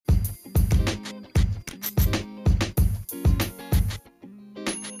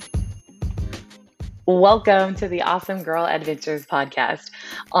Welcome to the Awesome Girl Adventures podcast.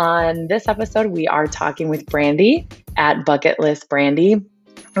 On this episode, we are talking with Brandy at Bucket List Brandy.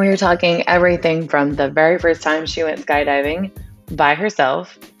 We are talking everything from the very first time she went skydiving by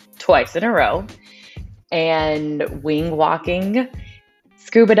herself, twice in a row, and wing walking,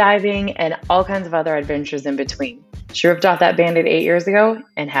 scuba diving, and all kinds of other adventures in between. She ripped off that Band-Aid 8 years ago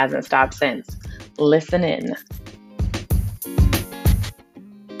and hasn't stopped since. Listen in.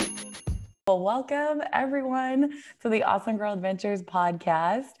 Well, welcome everyone to the Awesome Girl Adventures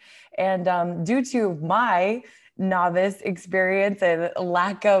podcast. And due to my novice experience and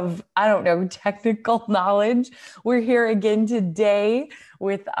lack of, technical knowledge, we're here again today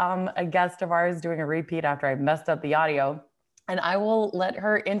with a guest of ours doing a repeat after I messed up the audio. And I will let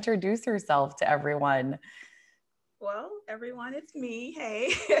her introduce herself to everyone. Well, everyone, it's me.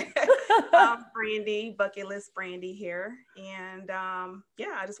 Hey, I'm Brandy, Bucket List Brandy here. And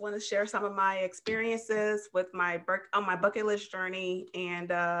I just want to share some of my experiences with my bucket list journey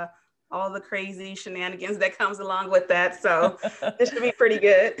and all the crazy shenanigans that comes along with that. So this should be pretty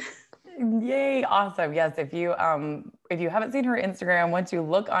good. Yay. Awesome. Yes. If you haven't seen her Instagram, once you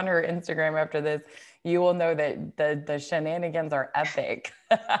look on her Instagram after this, you will know that the shenanigans are epic.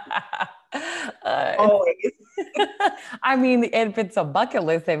 Always. I mean, if it's a bucket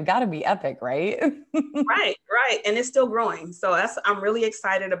list, they've got to be epic, right? Right. And it's still growing. So I'm really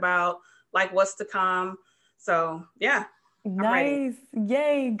excited about like what's to come. So yeah. Nice.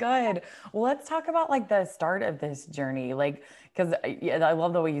 Yay. Good. Well, let's talk about like the start of this journey. Like, because I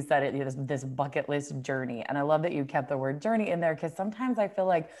love the way you said it, this bucket list journey. And I love that you kept the word journey in there, because sometimes I feel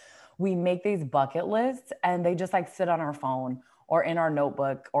like we make these bucket lists and they just like sit on our phone or in our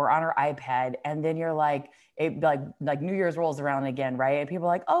notebook or on our iPad. And then you're like, like New Year's rolls around again, right? And people are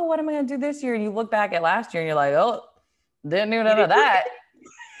like, oh, what am I going to do this year? And you look back at last year and you're like, oh, didn't do none of that.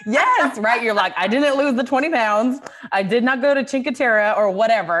 Yes, right. You're like, I didn't lose the 20 pounds. I did not go to Cinque Terre or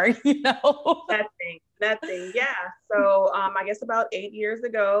whatever, Nothing. Yeah. So I guess about 8 years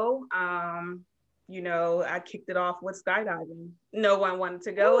ago, I kicked it off with skydiving. No one wanted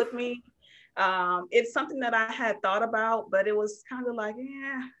to go with me. It's something that I had thought about, but it was kind of like,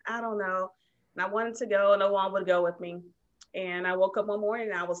 I don't know. And I wanted to go, no one would go with me. And I woke up one morning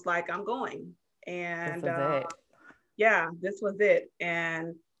and I was like, I'm going. And this was it.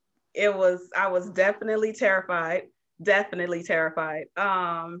 And I was definitely terrified. Once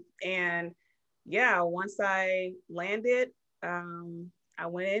I landed, I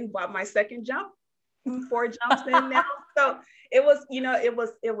went in, bought my second jump, 4 jumps in now. So it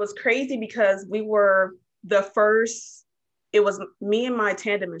was crazy because we were the first, it was me and my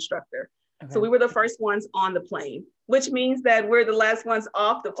tandem instructor. Okay. So we were the first ones on the plane, which means that we're the last ones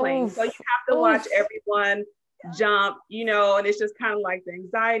off the plane. So you have to watch everyone jump, and it's just kind of like the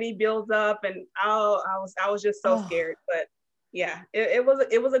anxiety builds up, and I was just so scared. But yeah, it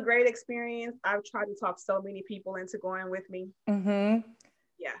was a great experience. I've tried to talk so many people into going with me. Mm-hmm.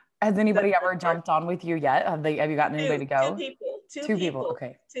 Yeah. Has anybody ever jumped on with you yet? Have you gotten anybody to go? Two people.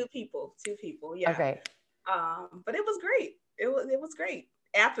 Okay. Two people. Yeah. Okay. But it was great. It was great.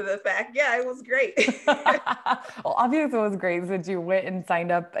 After the fact, yeah, it was great. Well, obviously it was great since you went and signed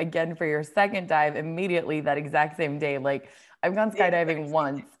up again for your second dive immediately that exact same day. Like, I've gone skydiving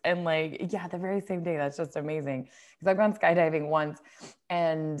once and the very same day. That's just amazing. Because I've gone skydiving once,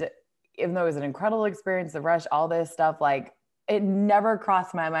 and even though it was an incredible experience, the rush, all this stuff, like it never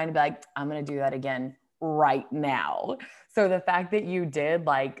crossed my mind to be like, I'm going to do that again right now. So the fact that you did,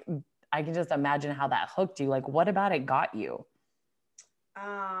 like, I can just imagine how that hooked you. Like, what about it got you?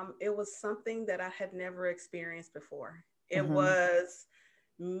 It was something that I had never experienced before. It was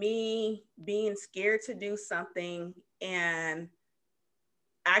me being scared to do something and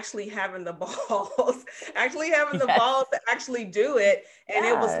actually having the balls, to actually do it. And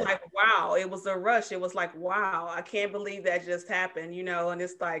it was like, wow, it was a rush. It was like, wow, I can't believe that just happened, and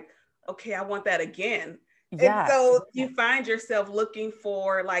it's like, okay, I want that again. Yeah. And so you find yourself looking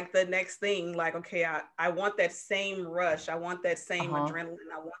for like the next thing, like, okay, I want that same rush. I want that same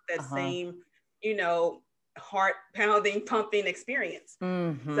adrenaline. I want that same, heart pounding, pumping experience.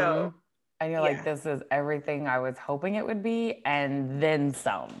 Mm-hmm. So, and you're like, this is everything I was hoping it would be, and then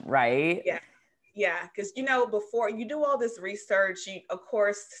some, right? Yeah, because before you do all this research, of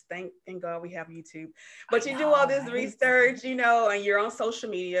course, thank God we have YouTube, but you do all this research, and you're on social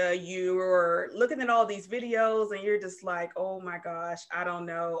media, you're looking at all these videos, and you're just like, oh my gosh, I don't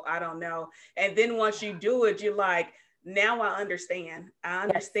know. And then once you do it, you're like, now I understand.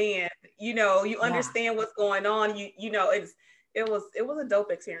 You understand what's going on. It was a dope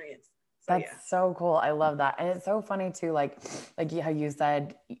experience. So yeah. That's so cool. I love that. And it's so funny too, like how you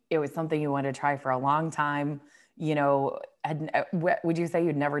said it was something you wanted to try for a long time. You know, would you say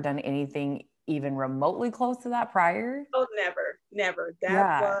you'd never done anything even remotely close to that prior? Oh, never, never.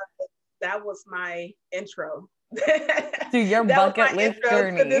 Yeah. That was my intro. To your That was my bucket list intro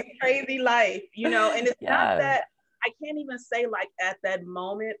to this journey. crazy life, you know. And it's not Yeah. that I can't even say like at that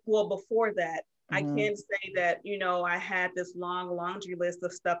moment. Well, before that, I Hmm. can't say that, you know, I had this long laundry list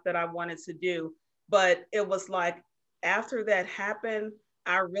of stuff that I wanted to do. But it was like after that happened,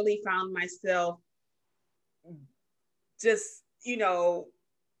 I really found myself just, you know,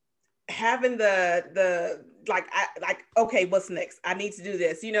 having the like I like okay, what's next? I need to do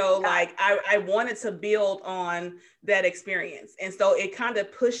this, you know. Like I wanted to build on that experience, and so it kind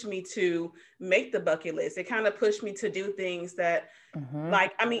of pushed me to make the bucket list. It kind of pushed me to do things that, Hmm.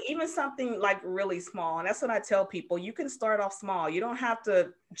 like, I mean, even something like really small. And that's what I tell people: you can start off small. You don't have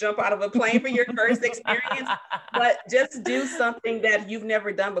to jump out of a plane for your first experience, but just do something that you've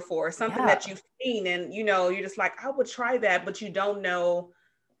never done before, something Yeah. that you've seen, and you know, you're just like, I would try that, but you don't know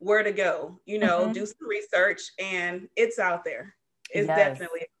where to go. You know, Hmm. do some research, and it's out there. It's Yes.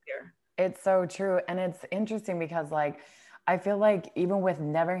 definitely out there. It's so true. And it's interesting because, like, I feel like even with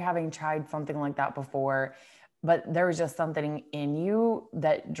never having tried something like that before, but there was just something in you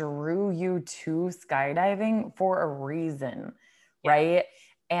that drew you to skydiving for a reason, Yeah. right?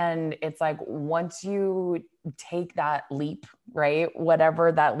 And it's like once you take that leap, right?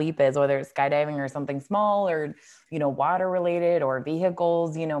 Whatever that leap is, whether it's skydiving or something small or, water related or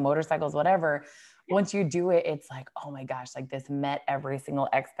vehicles, motorcycles, whatever, once you do it, it's like, oh my gosh, like this met every single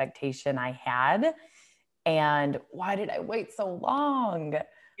expectation I had. And why did I wait so long?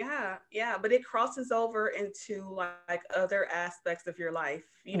 Yeah, yeah, but it crosses over into like other aspects of your life.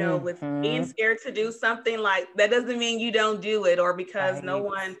 You know, with being Hmm. scared to do something, like that doesn't mean you don't do it, or because no Right.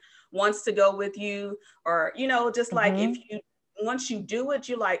 one wants to go with you, or you know, just like if Hmm. you once you do it,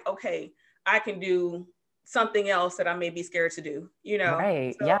 you're like, okay, I can do something else that I may be scared to do, you know.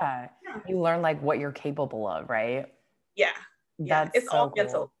 Right. So Yeah. yeah, You learn like what you're capable of, right? yeah, yeah. That's It's so all cool.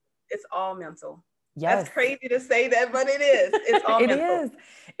 mental. It's all mental. That's Yes. crazy to say that, but it is. It's all It mental. is.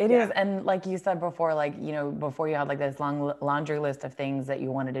 It is. Yeah. And like you said before, like, before you had like this long laundry list of things that you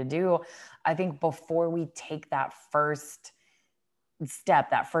wanted to do, I think before we take that first step,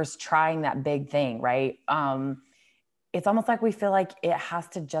 that first trying that big thing, right? It's almost like we feel like it has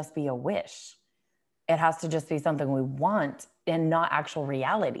to just be a wish. It has to just be something we want and not actual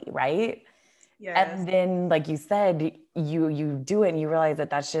reality, right? Yes. And then, like you said, you do it and you realize that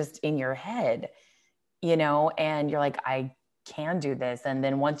that's just in your head, and you're like, I can do this. And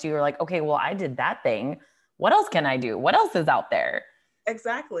then once you're like, okay, well, I did that thing. What else can I do? What else is out there?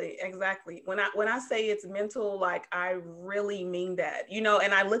 Exactly, exactly. When I say it's mental, like I really mean that. You know,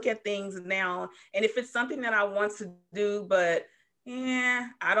 and I look at things now, and if it's something that I want to do, but yeah,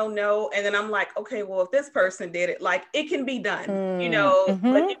 I don't know. And then I'm like, okay, well, if this person did it, like it can be done, you know,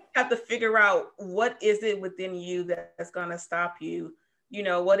 but Mm-hmm. you have to figure out what is it within you that's gonna stop you, you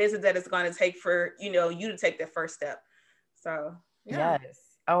know, what is it that it's gonna take for, you know, you to take that first step. So yeah. Yes.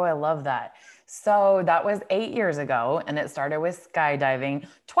 Oh, I love that. So that was 8 years ago, and it started with skydiving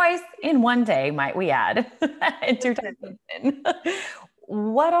twice in one day, might we add, in 2010.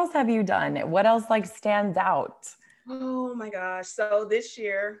 What else have you done? What else like stands out? Oh my gosh. So this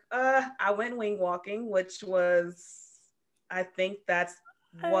year, I went wing walking, which was, I think that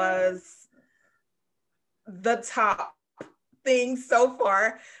was the top thing so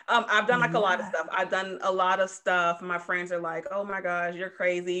far. I've done like a lot of Yeah. stuff. I've done a lot of stuff. My friends are like, oh my gosh, you're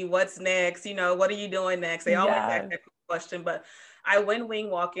crazy. What's next? You know, what are you doing next? They always ask Yeah. that question, but I went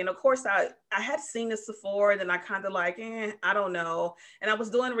wing walking. Of course, I had seen this before, then I kind of like, I don't know. And I was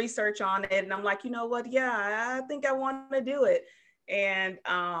doing research on it, and I'm like, you know what? Yeah, I think I want to do it. And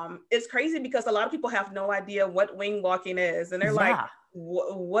it's crazy because a lot of people have no idea what wing walking is, and they're like, Yeah.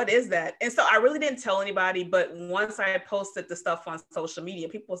 what is that? And so I really didn't tell anybody, but once I had posted the stuff on social media,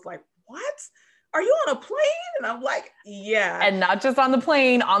 people was like, what? Are you on a plane? And I'm like, yeah, And not just on the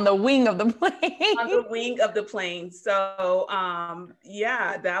plane, on the wing of the on plane. the wing of the plane. So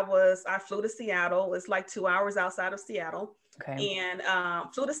yeah, I flew to Seattle. It's like 2 hours outside of Seattle. Okay. And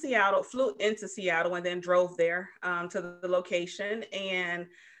flew into Seattle, and then drove there to the location. And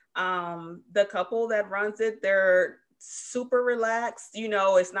the couple that runs it, they're super relaxed. You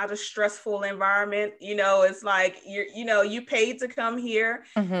know, it's not a stressful environment. You know, it's like you paid to come here,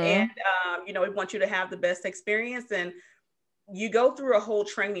 and Hmm. you know, we want you to have the best experience. And you go through a whole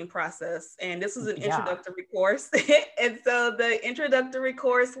training process, and this is an Yeah. introductory course. And so the introductory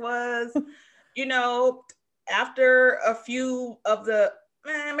course was, you know, after a few of the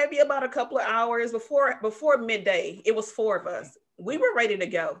maybe about a couple of hours before midday. It was 4 of us. We were ready to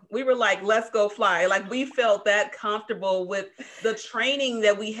go. We were like, let's go fly. Like we felt that comfortable with the training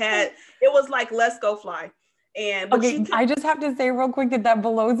that we had. It was like, let's go fly. But you Okay, could, I just have to say real quick that that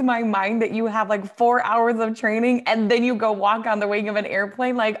blows my mind that you have like 4 hours of training and then you go walk on the wing of an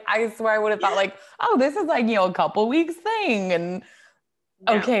airplane. Like, I swear I would have thought yeah, like, oh, this is like, a couple weeks thing. And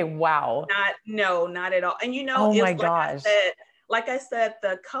no, okay, wow. no, not at all. And Oh my it's gosh. like I said,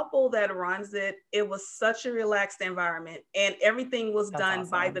 the couple that runs it, it was such a relaxed environment and everything was That's done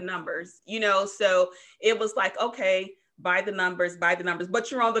by the awesome. numbers, so it was like, okay, by the numbers,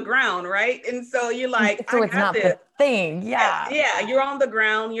 but you're on the ground, right? And so you're like, I So it's got not this. the thing. Yes, Yeah. yeah, you're on the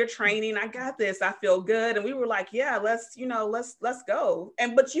ground, you're training. I got this. I feel good. And we were like, yeah, let's go.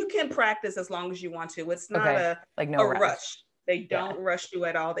 But you can practice as long as you want to. It's not Okay. Like no a rush. rush. They Yeah. don't rush you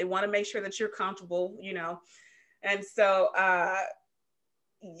at all. They want to make sure that you're comfortable. And so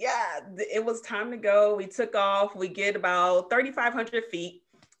yeah, it was time to go. We took off. We get about 3,500 feet.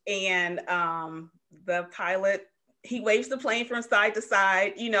 And the pilot, he waves the plane from side to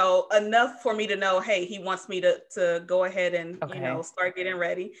side, enough for me to know, hey, he wants me to go ahead and, Okay. start getting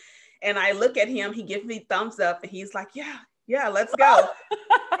ready. And I look at him, he gives me thumbs up and he's like, yeah, yeah, let's go.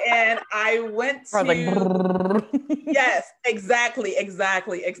 And I went I was like, to, brrrr. yes, exactly,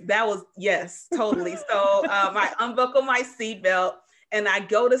 exactly. That was, yes, totally. So I unbuckle my seatbelt and I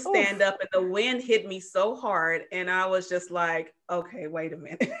go to stand Oof. up and the wind hit me so hard. And I was just like, okay, wait a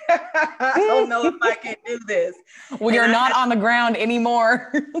minute. I don't know if I can do this. Well, And you're I not had on the ground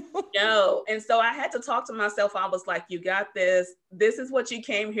anymore. no. And so I had to talk to myself. I was like, you got this. This is what you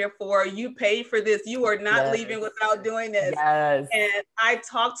came here for. You paid for this. You are not Yes. leaving without doing this. Yes. And I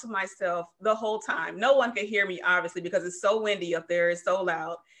talked to myself the whole time. No one could hear me, obviously, because it's so windy up there. It's so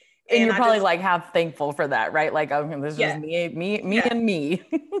loud. And And you're I probably just, like half thankful for that, right? Like, okay, this is just yes, me yes. and me.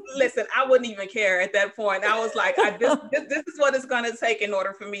 Listen, I wouldn't even care at that point. I was like, this is what it's going to take in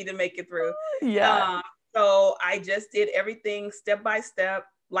order for me to make it through. Yeah. Um, so I just did everything step by step,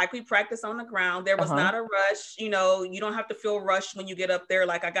 like we practice on the ground. There was Uh-huh. not a rush. You don't have to feel rushed when you get up there.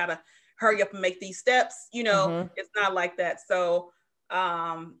 Like I gotta hurry up and make these steps. Mm-hmm. It's not like that. So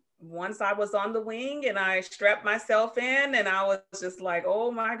once I was on the wing and I strapped myself in, and I was just like, oh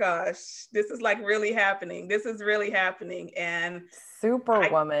my gosh, this is like really happening. This is really happening. And I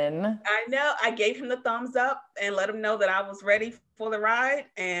Superwoman. I know I gave him the thumbs up and let him know that I was ready for the ride.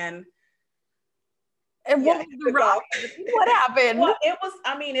 And And what yeah, was he the took off. ride? What happened? Well, it was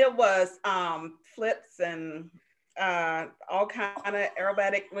flips and all kind of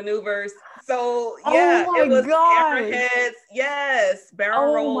aerobatic maneuvers. So Oh yeah, my it was gosh. hammerheads, yes,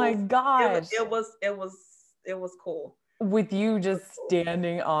 barrel Oh my rolls. It, gosh. it was it was it was cool. With you It was just cool.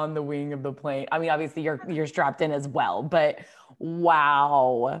 standing on the wing of the plane. I mean, obviously you're strapped in as well, but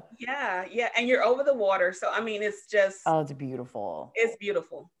wow. Yeah, yeah, and you're over the water, so I mean, Oh, it's beautiful. it's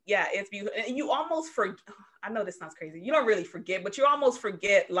beautiful. Yeah, it's beautiful, and you almost forget. I know this sounds crazy. You don't really forget, but you almost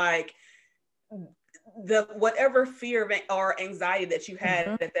forget like the whatever fear or anxiety that you had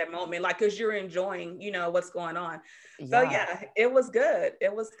Mhm. at that moment, like because you're enjoying, what's going on. So Yeah. yeah, it was good.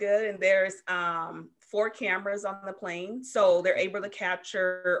 It was good, and there's 4 cameras on the plane, so they're able to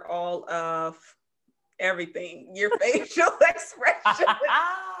capture all of everything, your facial expression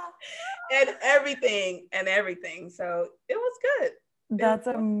and everything. So it was good. It That's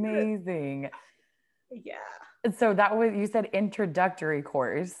was good. amazing. Yeah. So that was, you said introductory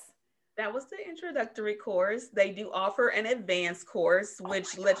course. That was the introductory course. They do offer an advanced course, Oh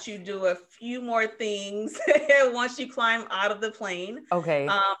which my lets gosh. you do a few more things once you climb out of the plane. Okay.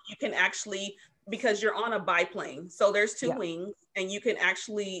 You can actually, because you're on a biplane, so there's two Yeah. wings, and you can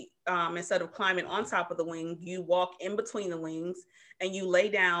actually, instead of climbing on top of the wing, you walk in between the wings and you lay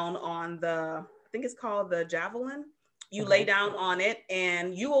down on I think it's called the javelin. You lay Okay. down on it,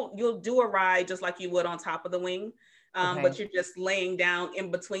 and you'll do a ride just like you would on top of the wing, Okay. but you're just laying down in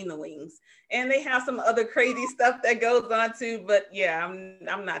between the wings. And they have some other crazy stuff that goes on too, but yeah,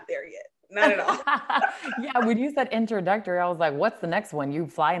 I'm not there yet, not at all. Yeah, when you said introductory, I was like, what's the next one? You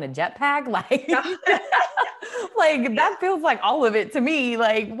fly in a jetpack? Like, like Yeah, that feels like all of it to me.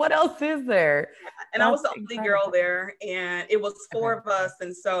 Like, what else is there? and I That's was the only girl incredible. there, and it was four Okay. of us,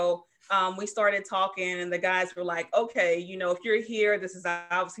 and so we started talking, and the guys were like, "Okay, if you're here, this is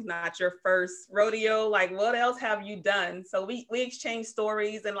obviously not your first rodeo. Like, what else have you done?" So we exchanged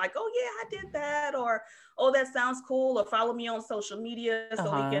stories, and like, "Oh yeah, I did that," or "Oh, that sounds cool," or "Follow me on social media so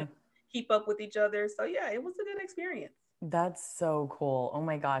we can Uh-huh. keep up with each other." So yeah, it was a good experience. That's so cool. Oh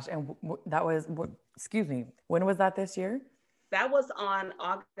my gosh. And that was, excuse me, when was that this year? That was on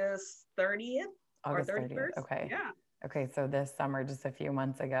August 30th or August 30th. 31st. Okay. Yeah. Okay, so this summer, just a few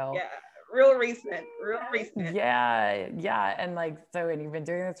months ago. Yeah, real recent, real recent. Yeah, yeah. And like, so, and you've been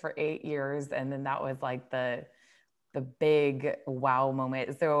doing this for 8 years, and then that was like the big wow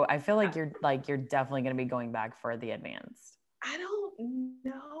moment. So I feel like you're definitely going to be going back for the advanced. I don't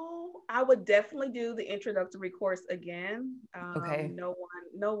know. I would definitely do the introductory course again. Okay.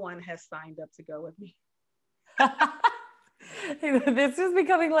 No one has signed up to go with me. This is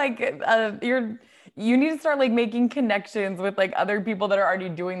becoming like you need to start like making connections with like other people that are already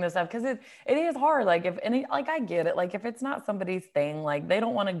doing this stuff, because it is hard. Like if any, like I get it, like if it's not somebody's thing, like they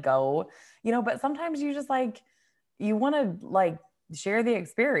don't want to go, but sometimes you just like you want to like share the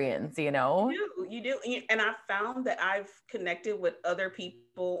experience, you know? You do. And I found that I've connected with other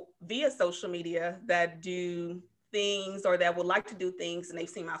people via social media that do things or that would like to do things, and they've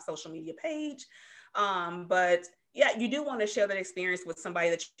seen my social media page. But yeah, you do want to share that experience with somebody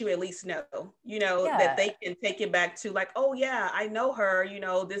that you at least know, that Yeah. they can take it back to, like, oh yeah, I know her,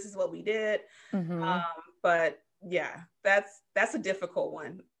 this is what we did. Mm-hmm. But yeah, that's a difficult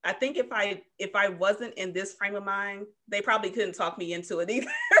one. I think if I wasn't in this frame of mind, they probably couldn't talk me into it either.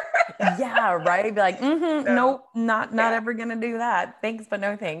 Yeah, right. Be like, So nope, not yeah, ever gonna do that. Thanks, but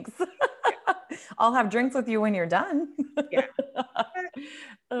no thanks. yeah, I'll have drinks with you when you're done. yeah. But,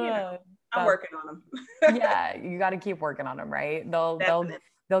 you know, uh, I'm that's working on them. yeah, you got to keep working on them, right? Definitely.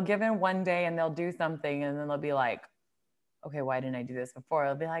 They'll give in one day and they'll do something and then they'll be like, okay, why didn't I do this before?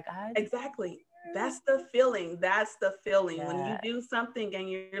 I'll be like, I Exactly. That's the feeling. That's the feeling when you yeah, do something and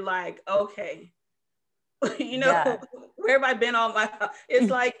you're like, okay, yeah. where have I been all my? It's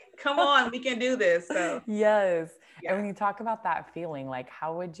like, come on, we can do this. So Yes. And yeah, when you talk about that feeling, like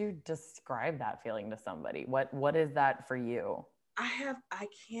how would you describe that feeling to somebody? What is that for you? I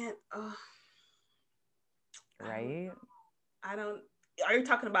can't. I don't. Right? I don't. Are you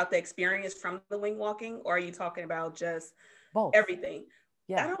talking about the experience from the wing walking, or are you talking about just Both. everything?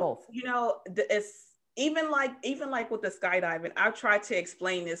 I Yeah, don't. both. It's even like with the skydiving. I've tried to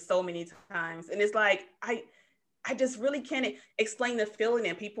explain this so many times, and it's like I just really can't explain the feeling.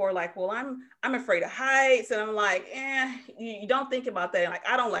 And people are like, well, I'm afraid of heights. And I'm like, you don't think about that. Like,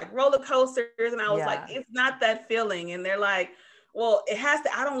 I don't like roller coasters. And I was like, Yeah. it's not that feeling. And they're like, well, it has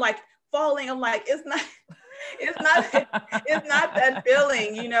to, I don't like falling. I'm like, it's not, it's not, it's not that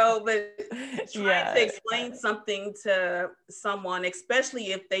feeling, but trying to Yeah. explain something to someone,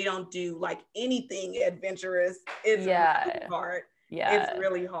 especially if they don't do like anything adventurous, it's really Yeah. hard. It's Yeah.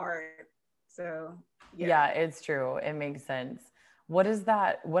 really hard. So yeah. Yeah, it's true. It makes sense. What is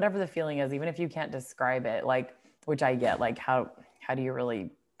that, whatever the feeling is, even if you can't describe it, like, which I get, like how do you really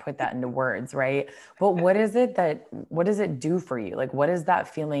put that into words, right? But what does it do for you? Like what does that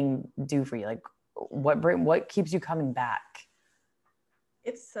feeling do for you? Like what keeps you coming back?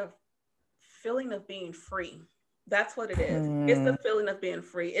 It's a feeling of being free. That's what it is. It's Mm, a feeling of being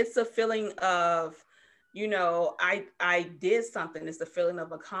free. It's a feeling of, I did something. It's a feeling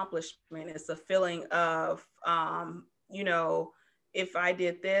of accomplishment. It's a feeling of, if I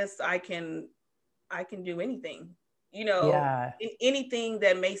did this, I can do anything. yeah. Anything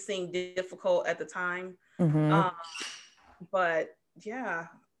that may seem difficult at the time. Mm-hmm. Um, but yeah,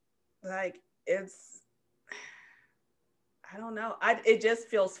 like it's I don't know. It just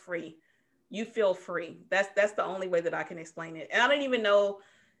feels free. You feel free. That's the only way that I can explain it. And I don't even know,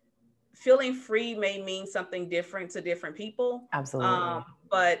 feeling free may mean something different to different people. Absolutely.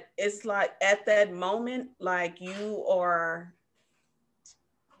 But it's like at that moment, like you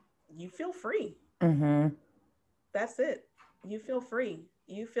feel free. Mm-hmm. That's it. You feel free.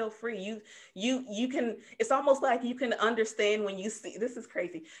 You feel free. You can, it's almost like you can understand when you see, this is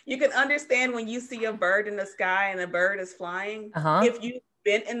crazy. You can understand when you see a bird in the sky and a bird is flying. Uh-huh. If you've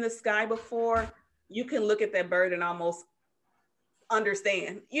been in the sky before, you can look at that bird and almost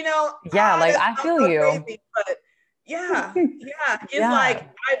understand. Yeah, like That I sounds feel so you. crazy, but yeah. It's Yeah. like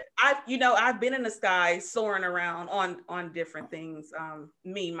I've been in the sky soaring around on different things.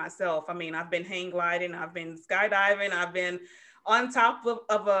 Me myself. I mean, I've been hang gliding, I've been skydiving, I've been on top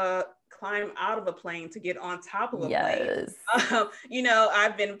of a climb out of a plane to get on top of a plane. Yes.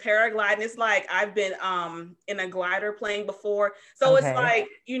 I've been paragliding. It's like I've been in a glider plane before. So it's Okay. like,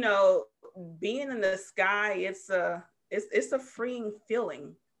 being in the sky, it's a freeing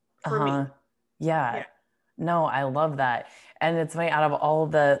feeling for Uh-huh. me. Yeah. Yeah. No, I love that. And it's funny, out of all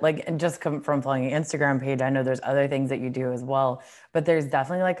the like, and just come from following your Instagram page, I know there's other things that you do as well, but there's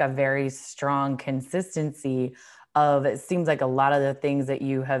definitely like a very strong consistency of, it seems like a lot of the things that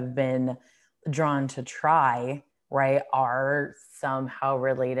you have been drawn to try, right, are somehow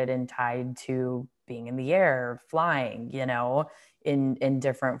related and tied to being in the air, flying, in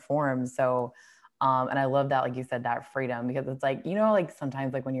different forms. So And I love that, like you said, that freedom, because it's like, you know, like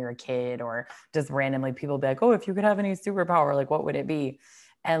sometimes like when you're a kid or just randomly people be like, oh, if you could have any superpower, like what would it be?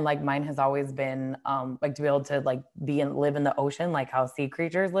 And like mine has always been like to be able to like live in the ocean, like how sea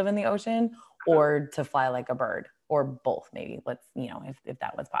creatures live in the ocean, or to fly like a bird, or both, maybe. Let's, you know, if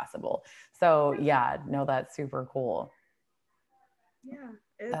that was possible. So yeah, no, that's super cool. Yeah,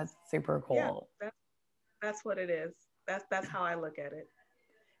 That's it's super yeah, cool. that's what it is. That's how I look at it.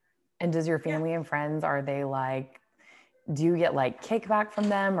 And does your Yeah. family and friends, are they like, do you get like kickback from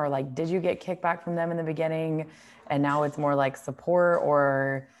them, or like did you get kickback from them in the beginning and now it's more like support,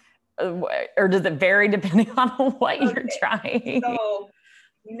 or does it vary depending on what you're Okay. trying? So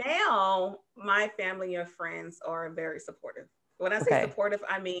now my family and friends are very supportive. When I say Okay. supportive,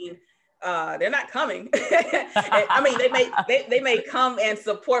 I mean they're not coming. I mean they may come and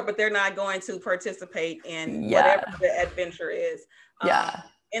support, but they're not going to participate in whatever Yeah. the adventure is. Um, Yeah.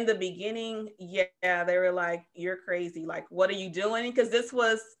 in the beginning, yeah, they were like, "You're crazy! Like, what are you doing?" Because this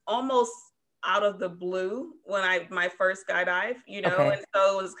was almost out of the blue when I my first skydive, Okay. and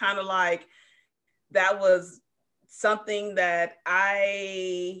so it was kind of like that was something that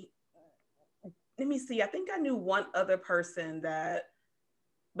I let me see. I think I knew one other person that,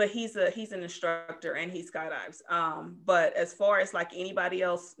 but he's an instructor and he skydives. But as far as like anybody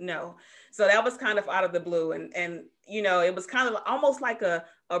else, no. So that was kind of out of the blue, and it was kind of almost like a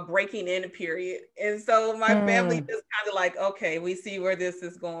breaking in period. And so my family Mm, just kind of like, okay, we see where this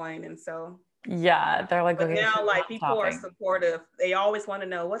is going, and so. yeah. They're like, But okay, now, she's like not people are stopping. supportive. They always want to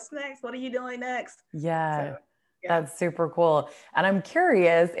know what's next. What are you doing next? So Yeah. yeah. That's super cool. And I'm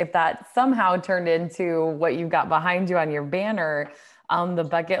curious if that somehow turned into what you've got behind you on your banner, the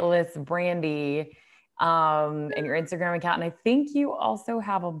bucket list Brandy, and your Instagram account. And I think you also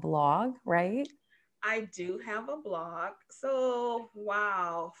have a blog, right? I do have a blog. So,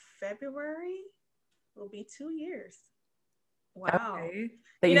 wow, February will be 2 years. Wow. Okay.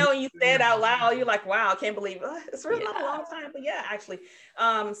 That you've When you been say doing it your out blog. loud, you're like, wow, I can't believe it's really not a Yeah. long time. But yeah, actually.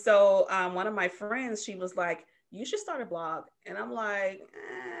 So one of my friends, she was like, you should start a blog. And I'm like,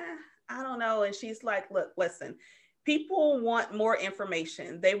 I don't know. And she's like, look, listen, people want more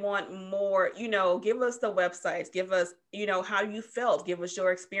information. They want more, give us the websites, give us, how you felt, give us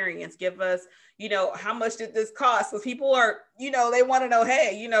your experience, give us, how much did this cost? Because people are, they want to know,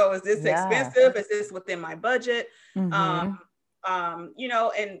 hey, is this Yeah. expensive? Is this within my budget? Um, Mm-hmm.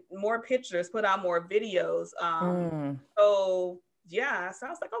 and more pictures, put out more videos. Mm. So yeah, so I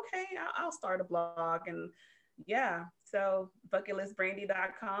was like, okay, I'll start a blog, and yeah, so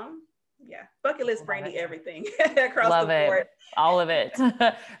bucketlistbrandy.com. Yeah, bucket list Love brandy it. everything across the Love board. it. All of it.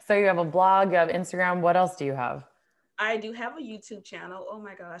 So you have a blog, you have Instagram. What else do you have? I do have a YouTube channel. Oh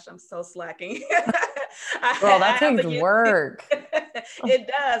my gosh, I'm so slacking. Girl, that I have takes a YouTube. work. It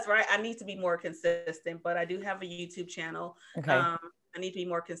does, right? I need to be more consistent, but I do have a YouTube channel. Okay. Um, I need to be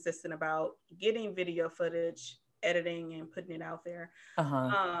more consistent about getting video footage, editing, and putting it out there.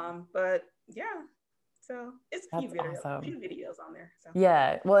 Uh-huh. But yeah, so it's That's awesome. few videos on there. So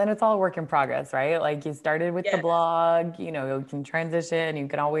Yeah. Well, and it's all a work in progress, right? Like you started with the yes, blog, you can transition, you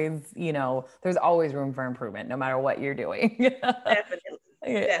can always, there's always room for improvement no matter what you're doing. definitely,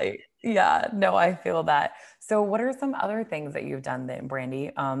 Yeah, definitely. yeah, no, I feel that. So what are some other things that you've done then,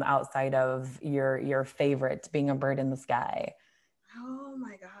 Brandy, outside of your favorite, being a bird in the sky? Oh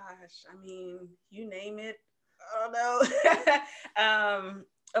my gosh. I mean, you name it. Oh no.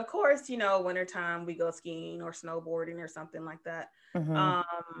 Of course, wintertime we go skiing or snowboarding or something like that. Hmm.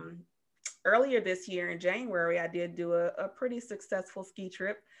 Um, earlier this year in January, I did do a pretty successful ski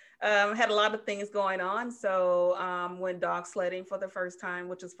trip. Had a lot of things going on. So went dog sledding for the first time,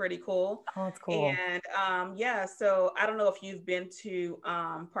 which was pretty cool. Oh, that's cool. And yeah, so I don't know if you've been to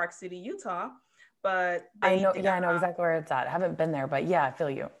Park City, Utah, but I they know, did. yeah, I know exactly where it's at. I haven't been there, but yeah, I feel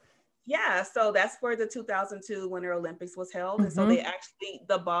you. Yeah, so that's where the 2002 Winter Olympics was held. And so they Hmm. actually,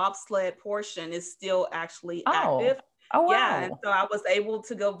 the bobsled portion is still actually Oh, active. oh, Yeah, and wow. so I was able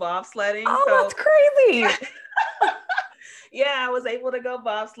to go bobsledding. Oh, So that's crazy. yeah, yeah, I was able to go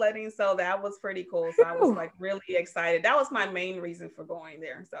bobsledding. So that was pretty cool. So I was Whew. like really excited. That was my main reason for going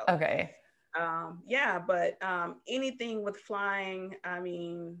there. So Okay. yeah, but anything with flying, I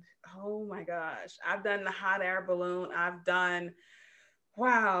mean, oh my gosh, I've done the hot air balloon. I've done,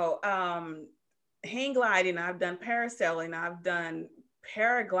 wow, hang gliding. I've done parasailing. I've done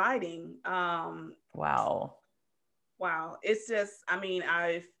paragliding. Wow. Wow, it's just, I mean,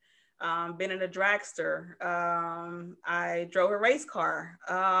 I've been in a dragster. I drove a race car.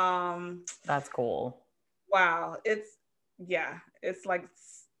 That's cool. Wow, it's, yeah, it's like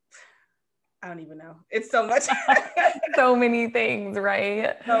I don't even know. It's so much. So many things,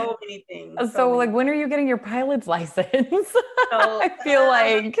 right? So many things. So So like, many. when are you getting your pilot's license? So I feel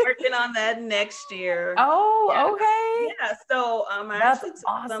I'm like, working on that next year. Yeah. oh, okay. Yeah. So I That's actually took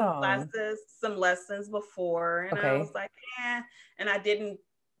some awesome. classes, some lessons before, and I was Okay. like, and I didn't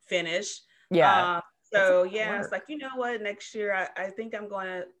finish. Yeah. Um, It's a so lot of yeah, it's work. like, what, next year I think I'm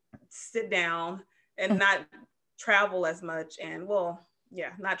gonna sit down and not travel as much, and well,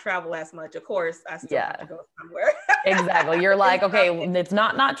 yeah, not travel as much. Of course, I still have to Yeah. go somewhere. Exactly. You're like, And okay, it's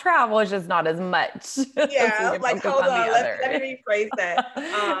not travel, it's just not as much. So you yeah, can like focus hold on the on, let other. me rephrase that. But yeah,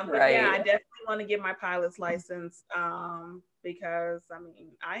 I Right. definitely want to get my pilot's license because I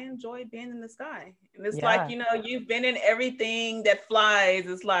mean I enjoy being in the sky, and it's like, Yeah. you've been in everything that flies.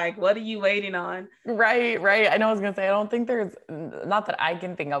 It's like, what are you waiting on? Right, right. I know I was gonna say, I don't think there's not that I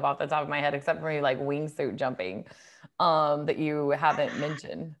can think of off the top of my head, except for maybe like wingsuit jumping, that you haven't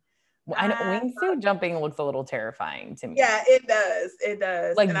mentioned. Well, I know I wingsuit jumping looks a little terrifying to me. Yeah, it does,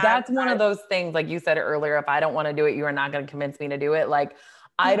 and Like that's one of those things, like you said earlier, if I don't want to do it, you are not going to convince me to do it. Like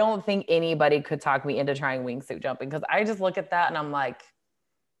I don't think anybody could talk me into trying wingsuit jumping because I just look at that and I'm like,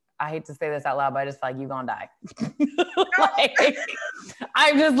 I hate to say this out loud, but I just feel like you gonna die. Like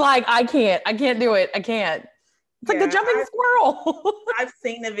I'm just like, I can't do it. I can't. It's like the yeah, jumping squirrel. I've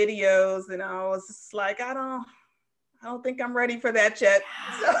seen the videos, and I was just like, I don't think I'm ready for that yet.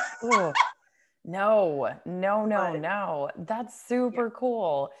 So, Oh, no, no, no, but no. That's yeah. super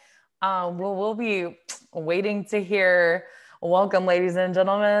cool. Well, we'll be waiting to hear. Welcome, ladies and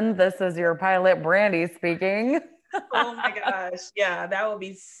gentlemen. This is your pilot, Brandy, speaking. Oh my gosh. Yeah, that would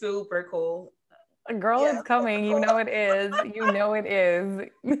be super cool. A girl, Yeah, it's super coming. You cool. know it is. You know it is.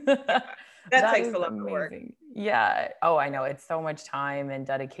 Yeah, that That takes is a lot of work. amazing. Yeah. Oh, I know. It's so much time and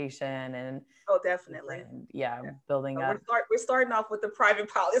dedication Oh, definitely. and yeah, Yeah. building So up. we're starting off with the private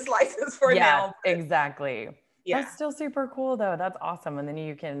pilot's license for Yeah, now. But exactly. yeah. That's still super cool though. That's awesome. And then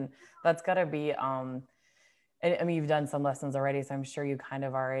you can, that's gotta be, I mean, you've done some lessons already, so I'm sure you kind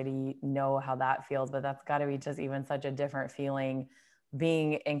of already know how that feels, but that's gotta be just even such a different feeling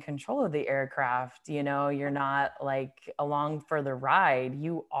being in control of the aircraft. You're not like along for the ride,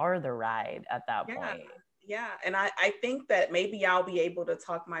 you are the ride at that Yeah. point. Yeah. And I think that maybe I'll be able to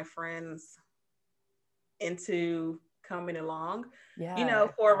talk my friends into coming along, Yeah.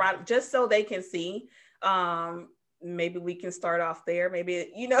 for a ride, just so they can see. Um, Maybe we can start off there.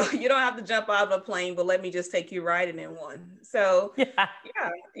 Maybe, you don't have to jump out of a plane, but let me just take you riding in one. So Yeah.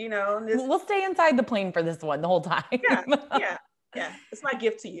 yeah, this, We'll stay inside the plane for this one the whole time. yeah, yeah, yeah. It's my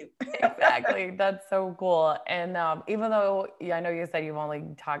gift to you. Exactly. That's so cool. And even though I know you said you've only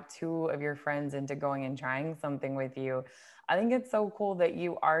talked two of your friends into going and trying something with you, I think it's so cool that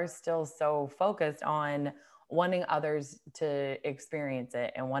you are still so focused on wanting others to experience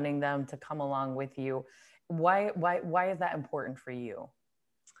it and wanting them to come along with you. Why is that important for you?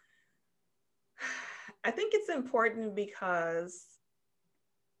 I think it's important because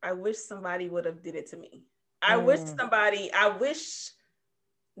I wish somebody would have did it to me. Mm, I wish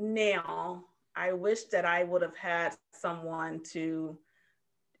now, I wish that I would have had someone to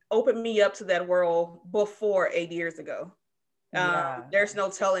open me up to that world before 8 years ago. yeah. There's no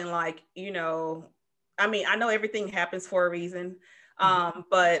telling, like, I mean, I know everything happens for a reason. Mhm.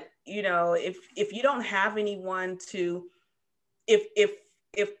 But if you don't have anyone to, if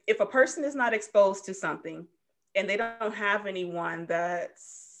if a person is not exposed to something and they don't have anyone that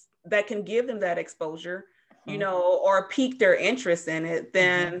can give them that exposure, Mhm. or pique their interest in it, Mhm.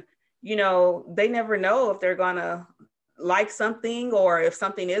 then they never know if they're gonna like something, or if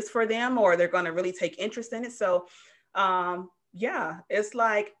something is for them, or they're gonna really take interest in it. So yeah, it's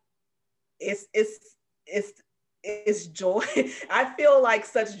like it's it's joy. I feel like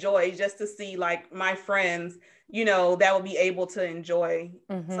such joy just to see like my friends, that will be able to enjoy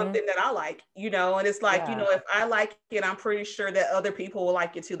Mhm. something that I like, and it's like, Yeah. if I like it, I'm pretty sure that other people will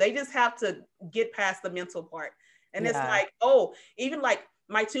like it too. They just have to get past the mental part. And it's Yeah. like, oh, even like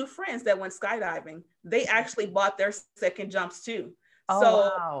my two friends that went skydiving, they actually bought their second jumps too. Oh So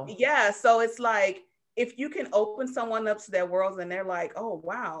wow. yeah, so it's like, if you can open someone up to their worlds and they're like, oh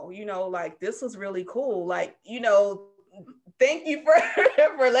wow, like this was really cool, like, thank you for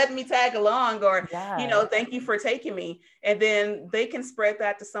for letting me tag along, or Yeah. thank you for taking me, and then they can spread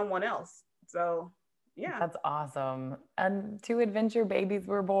that to someone else. So yeah. That's awesome. And two adventure babies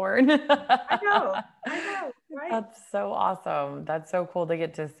were born. I know, right? That's so awesome. That's so cool to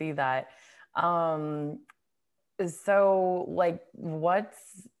get to see that. Um, so like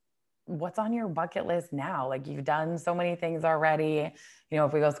what's on your bucket list now? Like you've done so many things already.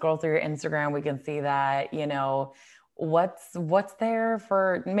 If we go scroll through your Instagram, we can see that. what's there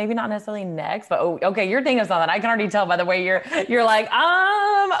for maybe not necessarily next, but oh, okay, you're thinking of something. I can already tell by the way you're like,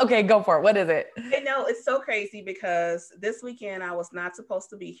 okay, go for it. What is it? I know it's so crazy because this weekend I was not supposed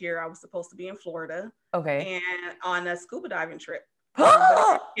to be here. I was supposed to be in Florida Okay. and on a scuba diving trip. But it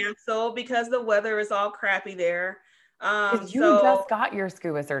got canceled because the weather is all crappy there. Because you So just got your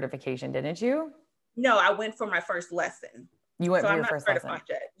scuba certification, didn't you? no, I went for my first lesson. You went So for I'm your not first lesson. certified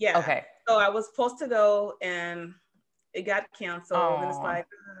yet. Yeah. Okay. So I was supposed to go and it got canceled. And it's Oh, like,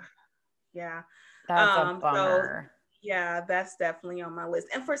 ugh, yeah. that's a So bummer. yeah, that's definitely on my list.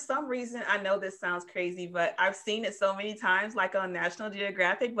 And for some reason, I know this sounds crazy, but I've seen it so many times, like on National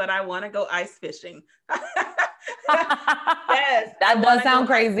Geographic, but I want to go ice fishing. Yes, I That want does to go sound ice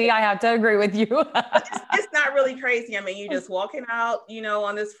crazy. fishing. I have to agree with you. It's not really crazy. I mean, you're just walking out,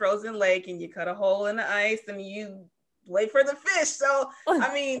 on this frozen lake and you cut a hole in the ice and you wait for the fish. So,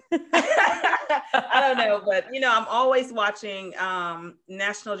 I mean, I don't know, but I'm always watching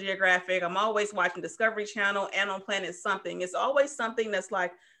National Geographic. I'm always watching Discovery Channel, Animal Planet, something. It's always something that's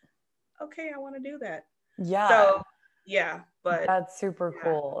like, okay, I want to do that. Yeah, So, yeah, but that's super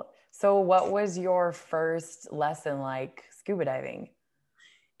cool. So what was your first lesson like scuba diving?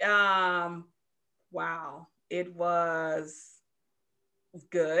 yeah. Wow, it was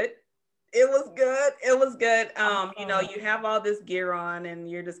good. It was good. It was good. Oh, You have all this gear on and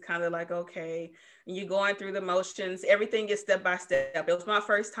you're just kind of like, okay, and you're going through the motions. Everything is step by step. It was my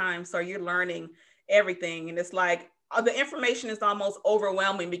first time, so you're learning everything. And it's like the information is almost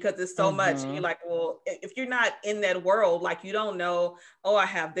overwhelming because it's so much. And you're mm-hmm, like, well, if you're not in that world, like you don't know, oh, I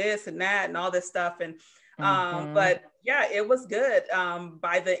have this and that and all this stuff. And mm-hmm. but yeah, it was good.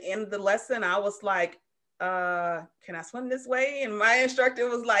 By the end of the lesson, I was like, can I swim this way? And my instructor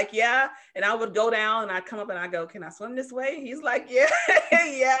was like, yeah. And I would go down and I'd come up and I go, can I swim this way? He's like, yeah,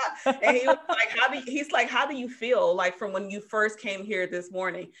 yeah. And he was like, how do you feel like from when you first came here this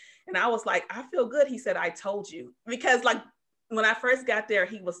morning? And I was like, I feel good. He said, I told you. Because like when I first got there,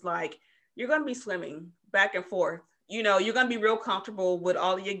 he was like, you're going to be swimming back and forth. You're going to be real comfortable with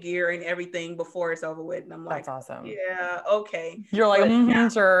all of your gear and everything before it's over with. And I'm That's like, awesome. yeah, okay. You're like, But mm-hmm,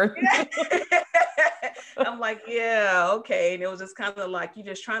 sure. I'm like, yeah, okay. And it was just kind of like, you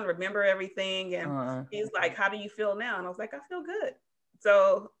just trying to remember everything. And Uh, he's like, how do you feel now? And I was like, I feel good.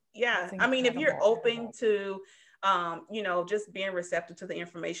 So, yeah, that's I mean, if you're incredible. open to, just being receptive to the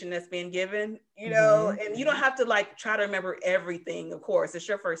information that's being given, Mm-hmm. and you don't have to like try to remember everything, of course, it's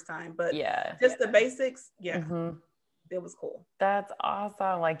your first time, but Yeah. just the basics, yeah, Mm-hmm. it was cool. That's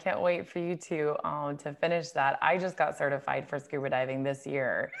awesome. I can't wait for you to finish that. I just got certified for scuba diving this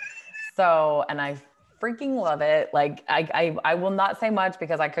year. So, and I freaking love it. Like I will not say much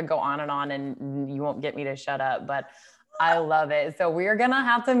because I could go on and you won't get me to shut up, but I love it. So we're gonna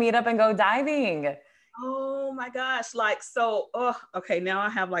have to meet up and go diving. Oh my gosh. Like, so, oh, okay. Now I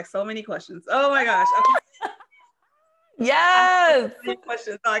have like so many questions. Oh my gosh. Okay. I have so Yes. many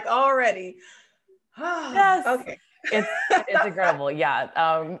questions like already. Yes. Okay. It's incredible.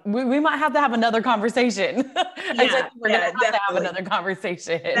 Yeah. We might have to have another conversation. Actually, Yeah, we're gonna yeah, have to have definitely. another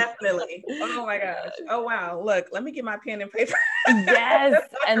conversation. Definitely. Oh my gosh. Oh wow. Look, let me get my pen and paper Yes. so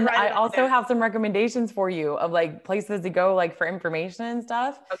I can And write I it all down. also have some recommendations for you of like places to go like for information and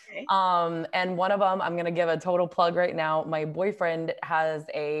stuff. Okay. And one of them, I'm gonna give a total plug right now. My boyfriend has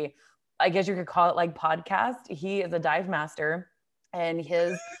I guess you could call it like podcast. He is a dive master and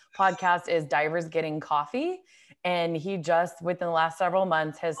his podcast is Divers Getting Coffee. And he just within the last several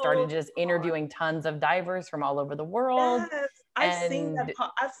months has started Oh, just interviewing tons of divers from all over the world. yes. I've seen that. And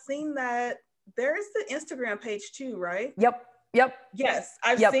I've seen that. There's the Instagram page too, right? yep, yep, Yes,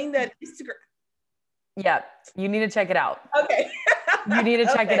 I've yep. seen that Instagram. Yeah, you need to check it out. Okay. You need to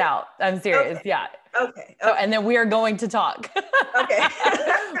check it Okay. out. I'm serious. Okay. Yeah. Okay. So, and Okay. then we are going to talk. Okay.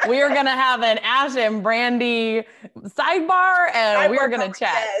 We are going to have an Ash and Brandy sidebar and we are Cyber going cover. to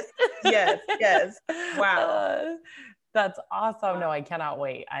chat. Yes. Yes. Yes. Wow. Uh, that's awesome. No, Wow. I cannot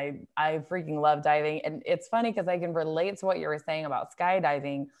wait. I freaking love diving. And it's funny because I can relate to what you were saying about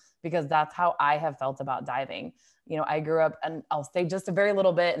skydiving because that's how I have felt about diving. I grew up, and I'll say just a very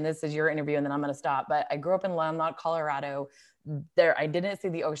little bit, and this is your interview, and then I'm going to stop. But I grew up in Landlocked, Colorado. There, I didn't see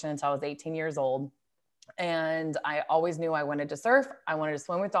the ocean until I was 18 years old. And I always knew I wanted to surf, I wanted to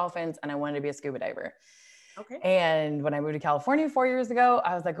swim with dolphins, and I wanted to be a scuba diver. Okay. And when I moved to California 4 years ago,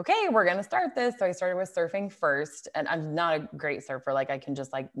 I was like, okay, we're going to start this. So I started with surfing first. And I'm not a great surfer. Like I can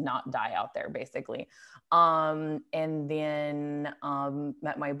just like not die out there basically. And then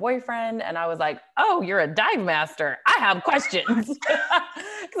met my boyfriend and I was like, oh, you're a dive master. I have questions. Cause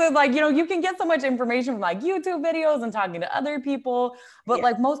it's like, you can get so much information from like YouTube videos and talking to other people. But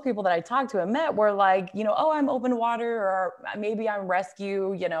like most people that I talked to and met were like, oh, I'm open water or maybe I'm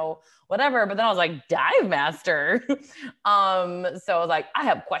rescue, whatever. But then I was like, dive master. So I was like, I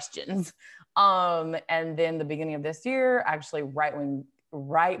have questions. And then the beginning of this year, actually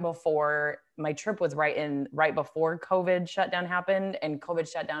right before my trip was right before COVID shutdown happened, and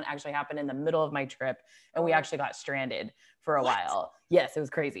COVID shutdown actually happened in the middle of my trip, and we actually got stranded for a while. Yes, it was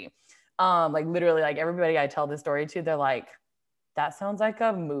crazy. Like literally, like everybody I tell this story to, they're like, that sounds like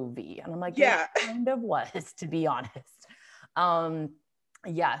a movie. And I'm like, yeah, it kind of was, to be honest.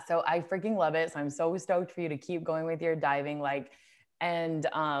 Yeah, so I freaking love it. So I'm so stoked for you to keep going with your diving. And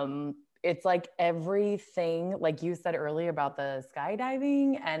it's like everything, like you said earlier about the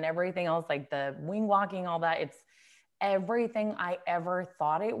skydiving and everything else, like the wing walking, all that. It's everything I ever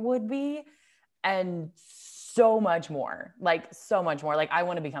thought it would be. And so much more, like so much more. Like I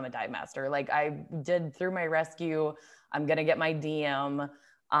want to become a dive master. Like I did through my rescue. I'm going to get my DM.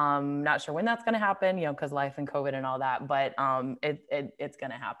 Not sure when that's going to happen, because life and COVID and all that, but it's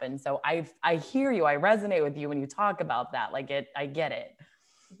going to happen. So I hear you. I resonate with you when you talk about that. Like I get it.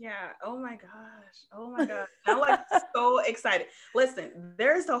 Yeah. Oh my gosh. Oh my gosh. I'm like so excited. Listen,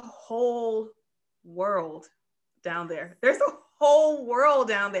 there's a whole world down there. There's a whole world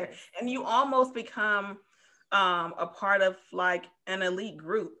down there. And you almost become a part of like an elite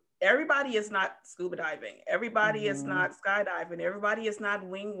group. Everybody is not scuba diving. Everybody is not skydiving. Everybody is not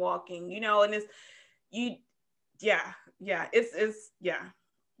wing walking, and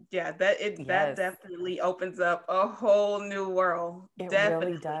that definitely opens up a whole new world. It definitely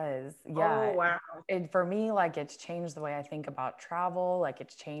really does. Yeah. Oh wow. And for me, like it's changed the way I think about travel. Like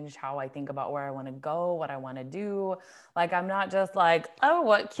it's changed how I think about where I want to go, what I want to do. Like I'm not just like, oh,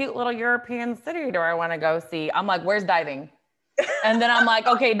 what cute little European city do I want to go see? I'm like, where's diving? And then I'm like,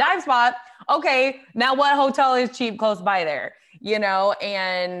 okay, dive spot. Okay, now what hotel is cheap close by there?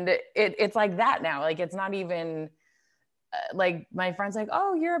 And it's like that now. Like it's not even like my friends like,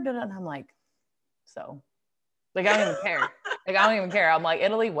 oh, Europe, and I'm like, so like I don't even care. Like I don't even care. I'm like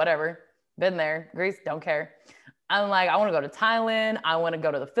Italy, whatever. Been there. Greece, don't care. I'm like, I want to go to Thailand. I want to go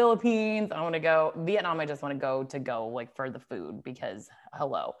to the Philippines. I want to go Vietnam. I just want to go like for the food because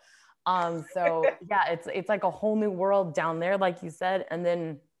hello. So yeah, it's like a whole new world down there, like you said, and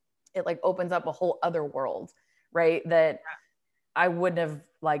then it like opens up a whole other world, right? That I wouldn't have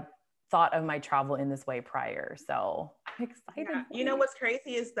like thought of my travel in this way prior. So I'm excited. Yeah. You know what's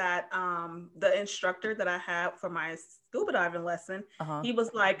crazy is that the instructor that I had for my scuba diving lesson, he was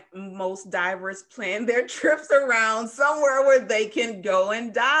like, most divers plan their trips around somewhere where they can go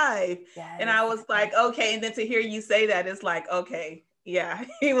and dive. Yes. And I was like, okay. And then to hear you say that, it's like, okay. Yeah.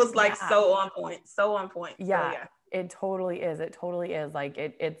 He was like so on point. So on point. Yeah. So, yeah. It totally is. It totally is. Like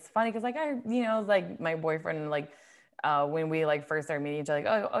it's funny because like like my boyfriend, like when we like first started meeting each other,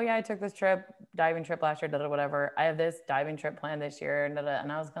 like, oh yeah, I took this diving trip last year, whatever. I have this diving trip planned this year, and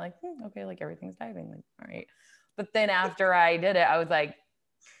I was kind of like, okay, like everything's diving, like, all right. But then after I did it, I was like,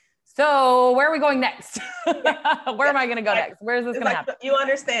 so where are we going next? Where am I going to go next? Where is this going to happen? You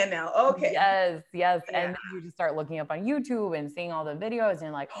understand now. Okay. Yes. Yeah. And then you just start looking up on YouTube and seeing all the videos and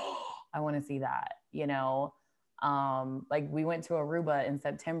you're like, oh, I want to see that, like we went to Aruba in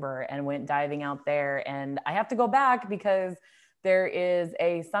September and went diving out there, and I have to go back because there is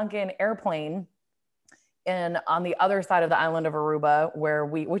a sunken airplane on the other side of the island of Aruba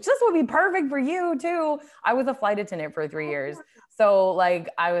which this would be perfect for you too. I was a flight attendant for 3 years. So like,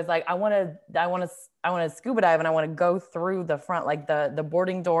 I was like, I want to scuba dive and I want to go through the front, like the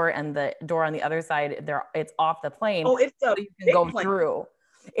boarding door and the door on the other side there, it's off the plane. Oh, it's so you can go through.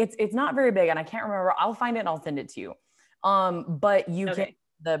 It's not very big and I can't remember. I'll find it and I'll send it to you. But you can,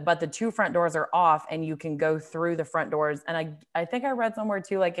 but the two front doors are off and you can go through the front doors. And I think I read somewhere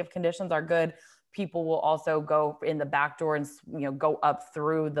too, like if conditions are good, people will also go in the back door and, go up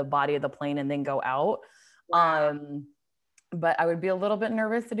through the body of the plane and then go out. Wow. But I would be a little bit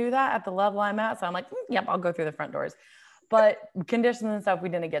nervous to do that at the level I'm at. So I'm like, yep, I'll go through the front doors. But conditions and stuff, we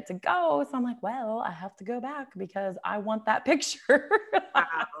didn't get to go. So I'm like, well, I have to go back because I want that picture.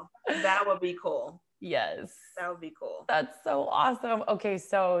 Wow. That would be cool. Yes. That would be cool. That's so awesome. Okay.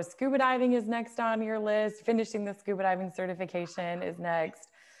 So scuba diving is next on your list. Finishing the scuba diving certification is next.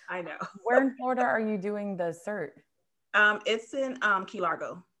 I know. Where in Florida are you doing the cert? It's in Key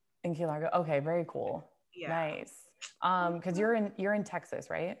Largo. In Key Largo. Okay. Very cool. Yeah. Nice. Because you're in Texas,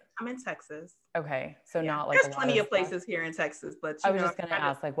 right? I'm in Texas. Okay. So Yeah. not like a There's lot plenty of of stuff. places here in Texas, but I was just gonna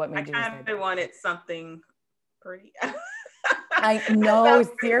ask, like, what I made you kind decide of Texas? wanted something pretty. I know, Sounds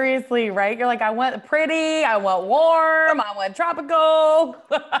crazy. seriously, right? You're like, I want pretty, I want warm, I want tropical.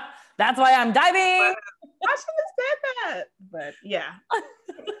 That's why I'm diving. I should have said that. But yeah.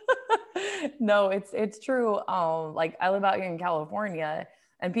 No, it's true. Like I live out here in California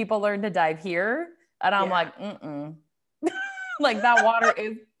and people learn to dive here. And I'm Yeah. like, mm-mm. Like that water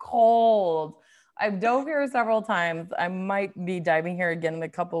is cold. I've dove here several times. I might be diving here again in a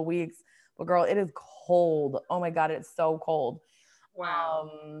couple of weeks. But girl, it is cold. Oh my God, it's so cold.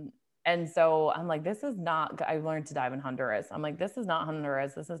 Wow. And so I'm like, this is not, I learned to dive in Honduras. I'm like, this is not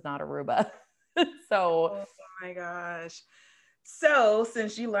Honduras. This is not Aruba. So Oh my gosh. So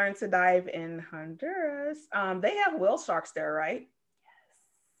since you learned to dive in Honduras, they have whale sharks there, right?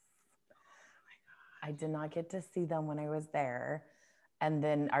 I did not get to see them when I was there. And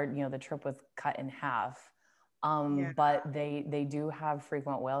then the trip was cut in half. Yeah. But they do have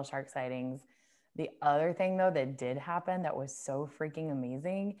frequent whale shark sightings. The other thing though that did happen that was so freaking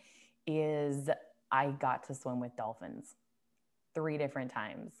amazing is I got to swim with dolphins 3 different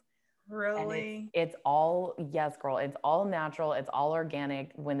times. And Really? it's all, yes, girl, it's all natural, it's all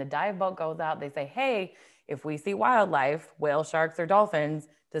organic. When the dive boat goes out, they say, hey, if we see wildlife, whale sharks or dolphins,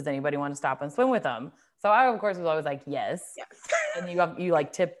 does anybody want to stop and swim with them? So I, of course, was always like, yes. Yes. And you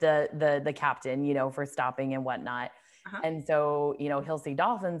like tip the captain, for stopping and whatnot. Uh-huh. And so, he'll see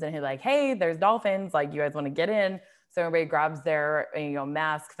dolphins and he's like, hey, there's dolphins. Like, you guys want to get in? So everybody grabs their,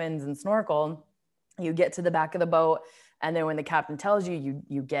 mask, fins, and snorkel. You get to the back of the boat. And then when the captain tells you,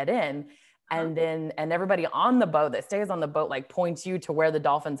 you get in. And then, and everybody on the boat that stays on the boat, like points you to where the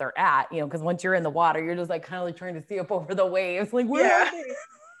dolphins are at, because once you're in the water, you're just like kind of like trying to see up over the waves. Like, where are they?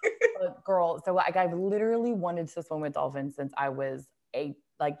 But girl, so like I've literally wanted to swim with dolphins since I was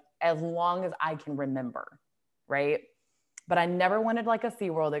as long as I can remember, right? But I never wanted like a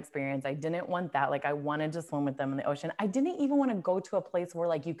SeaWorld experience. I didn't want that. Like I wanted to swim with them in the ocean. I didn't even want to go to a place where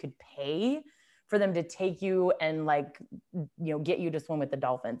like you could pay for them to take you and like, get you to swim with the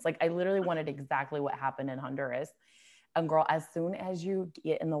dolphins. Like I literally wanted exactly what happened in Honduras. And girl, as soon as you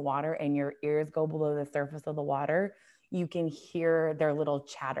get in the water and your ears go below the surface of the water, you can hear their little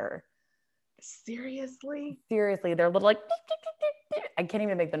chatter. Seriously? Seriously, they're little like, I can't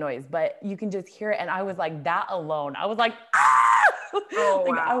even make the noise, but you can just hear it. And I was like, that alone, I was like, ah! Oh,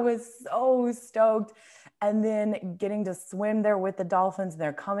 Like wow. I was so stoked. And then getting to swim there with the dolphins, and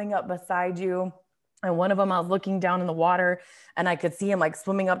they're coming up beside you. And one of them, I was looking down in the water and I could see him like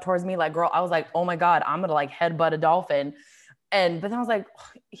swimming up towards me. Like, girl, I was like, oh my God, I'm going to like headbutt a dolphin. But then I was like,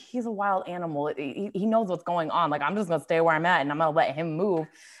 oh, he's a wild animal. He knows what's going on. Like, I'm just going to stay where I'm at and I'm going to let him move.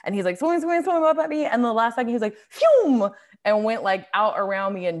 And he's like, swim up at me. And the last second, he's like, phew, and went like out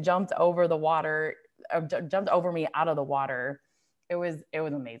around me and jumped over the water, jumped over me out of the water. It was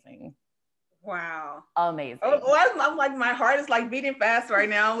amazing. Wow. Amazing. Oh, I'm like, my heart is like beating fast right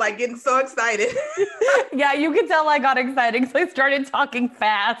now. I'm like getting so excited. Yeah, you could tell I got excited because I started talking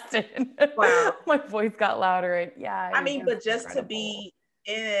fast and wow. My voice got louder. And yeah, I mean, but just incredible. to be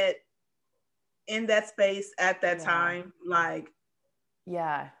in that space at that time, like,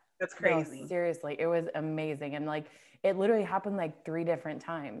 yeah, that's crazy. No, seriously, it was amazing. And like, it literally happened like 3 different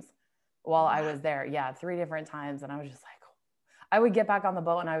times while I was there. Yeah, 3 different times. And I was just like, I would get back on the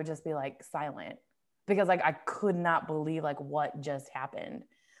boat and I would just be like silent because like I could not believe like what just happened.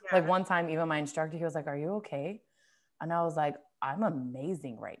 Yeah. Like one time, even my instructor, he was like, "Are you okay?" And I was like, "I'm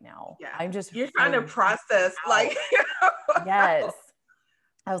amazing right now. Yeah. I'm just you're trying to process like yes."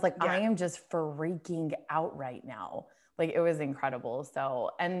 I was like, I am just freaking out right now. Like it was incredible.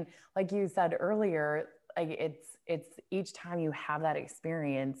 So, and like you said earlier, like it's each time you have that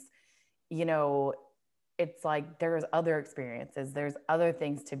experience, it's like there's other experiences, there's other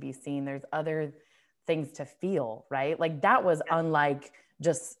things to be seen, there's other things to feel, right? Like that was unlike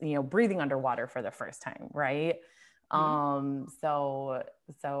just, breathing underwater for the first time, right? Mm-hmm.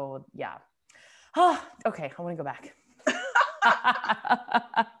 So yeah. Oh, okay, I want to go back.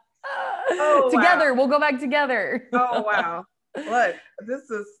 Together, wow. We'll go back together. Oh, wow. Look,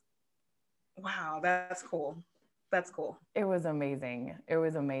 wow, that's cool. That's cool. It was amazing.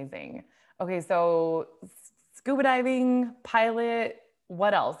 Okay, so scuba diving, pilot,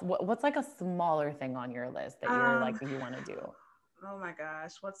 what else? What's like a smaller thing on your list that you're like that you want to do? Oh my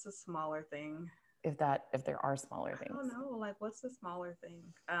gosh, what's the smaller thing? If there are smaller things. I don't know. Like, what's the smaller thing?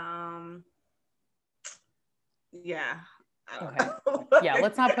 Yeah. Okay. Yeah,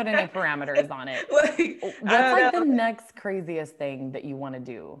 let's not put any parameters on it. What's like the next craziest thing that you want to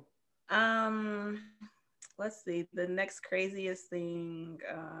do? let's see, the next craziest thing.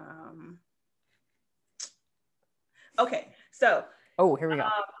 Okay, so Oh, here we go.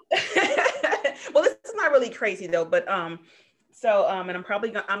 well, this is not really crazy though, but and I'm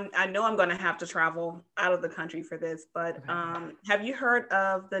probably gonna, I know I'm gonna have to travel out of the country for this, but Okay. have you heard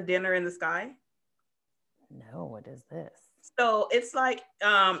of the Dinner in the Sky? No, what is this? So it's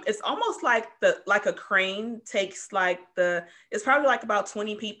almost like a crane takes it's probably like about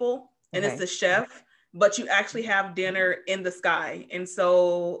 20 people, and it's Okay. the chef, but you actually have dinner in the sky. And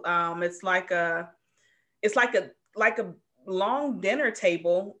so it's like a long dinner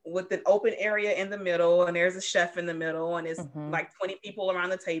table with an open area in the middle, and there's a chef in the middle, and it's Mm-hmm. like 20 people around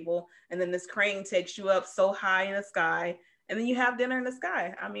the table, and then this crane takes you up so high in the sky, and then you have dinner in the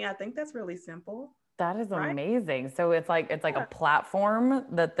sky. I mean, I think that's really simple, That is right? amazing. So it's like a Yeah, platform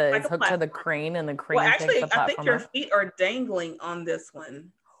that the like is a hooked to the platform. crane and the Well, crane takes the actually, I think platform your up. feet are dangling on this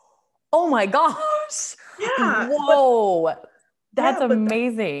one. Oh my gosh. Yeah, Whoa. That's but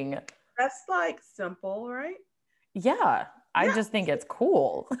amazing. that's like simple, right? Yeah. I Yeah, just think it's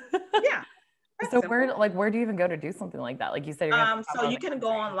cool. yeah, that's So where simple. like where do you even go to do something like that? Like you said, you're gonna have to So travel out you of the can go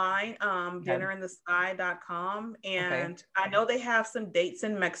country. online, Okay. dinnerinthesky.com, Okay. and I know they have some dates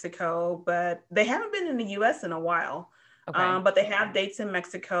in Mexico, but they haven't been in the US in a while. Okay. But they have dates in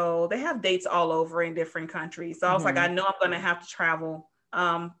Mexico. They have dates all over in different countries. So I was like, Hmm. I know I'm going to have to travel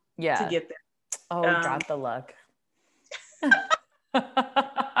to Yeah. get there. Oh, drop the luck.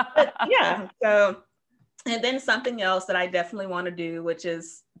 But yeah, so and then something else that I definitely want to do, which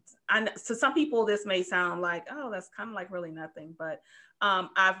is, so some people this may sound like, oh, that's kind of like really nothing, but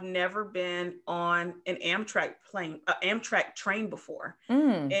I've never been on an Amtrak train before,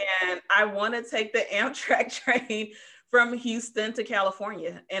 Mm. and I want to take the Amtrak train from Houston to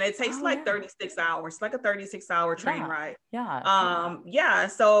California, and it takes Oh like yeah. 36 hours, like a 36-hour train Yeah. ride. Yeah. Yeah,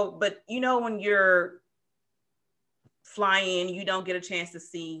 so but when you're flying, you don't get a chance to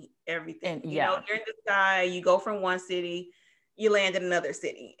see And everything. yeah. You're in the sky, you go from one city, you land in another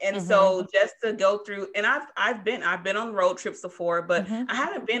city. And Hmm. so just to go through, and I've been on road trips before, but Hmm. I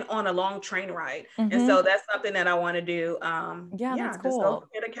haven't been on a long train ride. And Hmm. so that's something that I want to do. Yeah, that's Yeah, just go from cool.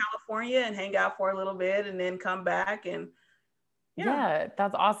 here to California and hang out for a little bit and then come back, and yeah. Yeah,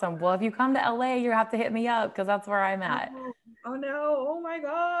 that's awesome. Well, if you come to LA, you have to hit me up because that's where I'm at. Oh, oh no, oh my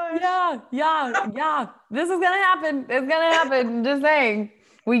gosh. Yeah, yeah, yeah. This is gonna happen. It's gonna happen. Just saying.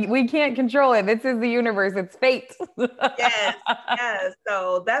 We can't control it. This is the universe. It's fate. Yes, yes.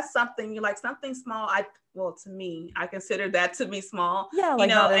 So that's something you like, something small. Well, to me, I consider that to be small, Yeah, like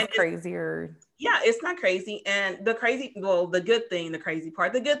not as and it's, crazy or yeah, it's not crazy. And the good thing, the crazy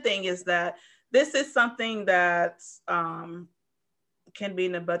part, the good thing is that this is something that can be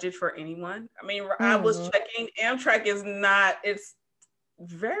in the budget for anyone. I mean, I was Mhm. checking, Amtrak is not, it's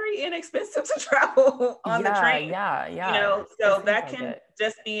very inexpensive to travel on the Yeah, train, yeah, yeah. It so seems that like can it.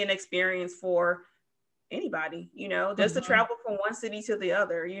 just be an experience for anybody, just to Hmm. travel from one city to the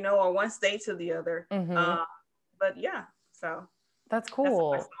other, or one state to the other. Hmm. But yeah, so That's that's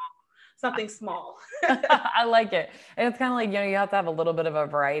cool. something small. I like it. And it's kind of like, you have to have a little bit of a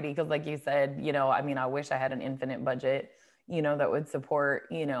variety because, like you said, I mean, I wish I had an infinite budget, that would support,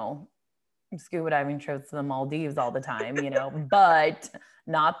 scuba diving trips to the Maldives all the time, but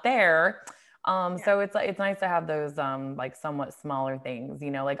not there. Yeah. So it's nice to have those like somewhat smaller things,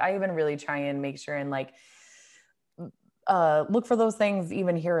 like I even really try and make sure and like look for those things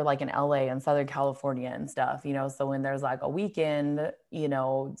even here like in LA and Southern California and stuff, so when there's like a weekend,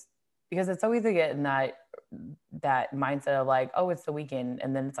 because it's so easy to get in that mindset of like, oh, it's the weekend,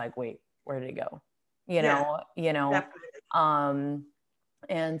 and then it's like, wait, where did it go? You Yeah, know, you know. definitely. Um,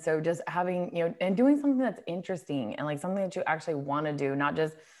 and so just having, and doing something that's interesting and like something that you actually want to do, not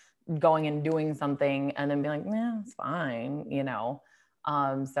just going and doing something and then being like, yeah, it's fine.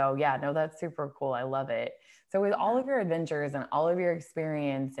 So yeah, no, that's super cool. I love it. So with all Yeah. of your adventures and all of your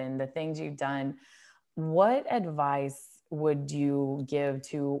experience and the things you've done, what advice would you give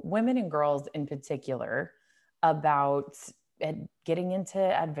to women and girls in particular about getting into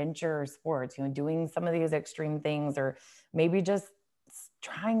adventure sports, doing some of these extreme things, or maybe just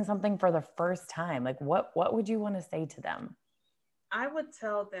trying something for the first time? Like what would you want to say to them? I would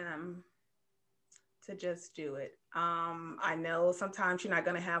tell them to just do it. I know sometimes you're not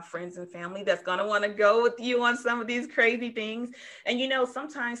going to have friends and family that's going to want to go with you on some of these crazy things. And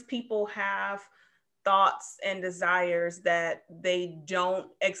sometimes people have thoughts and desires that they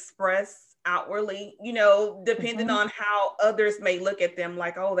don't express outwardly, depending Mm-hmm. on how others may look at them,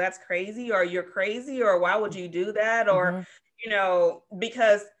 like, oh, that's crazy, or you're crazy, or why would you do that? Or, Mm-hmm.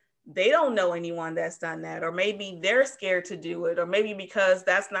 because they don't know anyone that's done that, or maybe they're scared to do it, or maybe because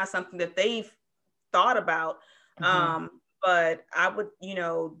that's not something that they've thought about. Mhm. But I would,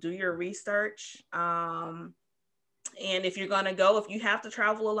 do your research. And if you're going to go, if you have to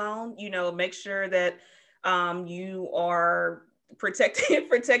travel alone, make sure that you are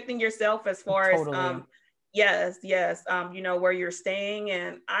protecting yourself as far as Totally. yes, where you're staying.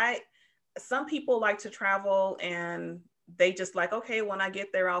 And some people like to travel and they just like, okay, when I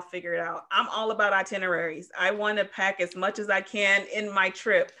get there, I'll figure it out. I'm all about itineraries. I want to pack as much as I can in my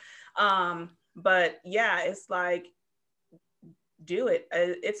trip. But yeah, it's like, do it.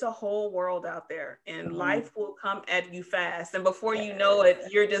 It's a whole world out there, and Mhm. life will come at you fast. And before you know Yes.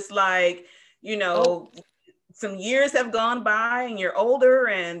 it, you're just like, Oh, some years have gone by and you're older,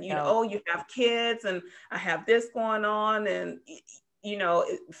 and yeah. oh, you have kids, and I have this going on, and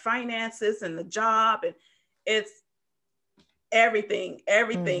finances and the job, and it's everything,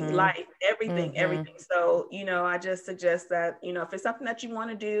 Mhm. life, Mhm. everything. So, I just suggest that, if it's something that you want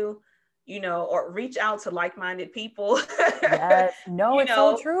to do, or reach out to like-minded people. Yes. No, you it's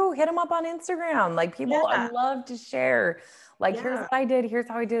so know, true. Hit them up on Instagram. Like people yeah, love to share. Like, here's yeah, what I did. Here's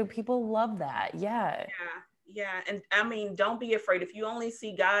how I did. People love that. Yeah. yeah. And I mean, don't be afraid. If you only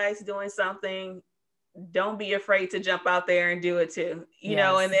see guys doing something, don't be afraid to jump out there and do it too. And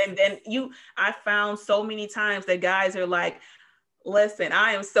Yes. then I found so many times that guys are like, listen,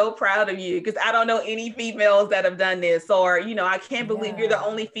 I am so proud of you because I don't know any females that have done this, or, I can't believe you're the Yeah.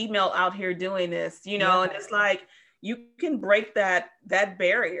 only female out here doing this, Yeah. and it's like, you can break that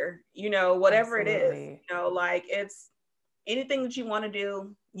barrier, whatever it is, Absolutely. like, it's anything that you want to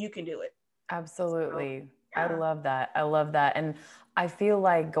do, you can do it. So, Absolutely. I yeah, love that. I love that. And I feel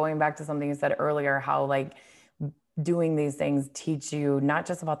like going back to something you said earlier, how like doing these things teach you not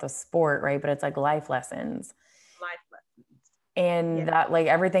just about the sport, right? But it's like life lessons. life lessons. Yeah, And that, like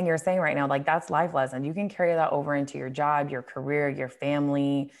everything you're saying right now, like that's life lessons. You can carry that over into your job, your career, your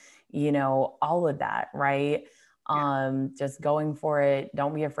family, all of that, right? yeah, Just going for it.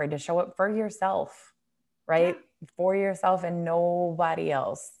 Don't be afraid to show up for yourself, yeah, right? For yourself and nobody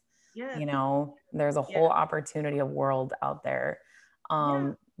else. yes, There's a yeah, whole opportunity of world out there.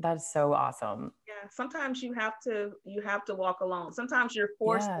 yeah. That's so awesome. Yeah, sometimes you have to walk alone. Sometimes you're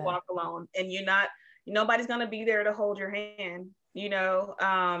forced to Yeah. walk alone, and nobody's gonna be there to hold your hand.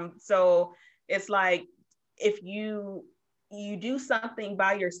 So it's like, if you do something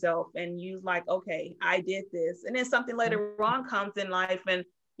by yourself and you like, okay, I did this, and then something later on comes in life, and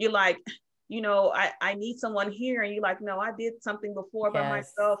you're like, I need someone here, and you're like, no, I did something before by Yes.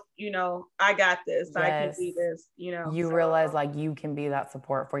 myself. I got this. I can Yes. do this. You So realize like you can be that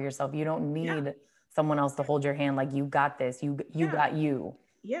support for yourself. You don't yeah, need someone else to hold your hand. Like you got this. You yeah. got you.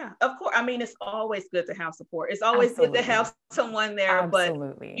 Yeah, of course. I mean, it's always good to have support. It's always good to Absolutely. have someone there, but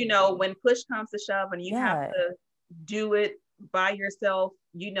Absolutely. when push comes to shove and you have Yeah. to do it by yourself,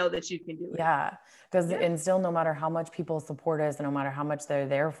 you know that you can do it. Yeah. Because Yeah. and still no matter how much people support us and no matter how much they're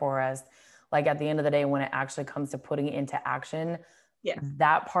there for us, like at the end of the day, when it actually comes to putting it into action, Yes.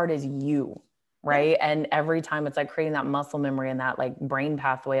 that part is you. Yeah. Right. And every time it's like creating that muscle memory and that like brain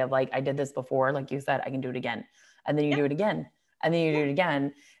pathway of like, I did this before, like you said, I can do it again. And then you Yeah. do it again. And then you Yeah. do it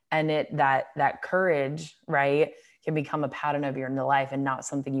again. And that courage, right, can become a pattern of your life and not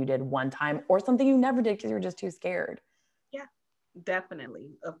something you did one time or something you never did because you were just too scared. Yeah.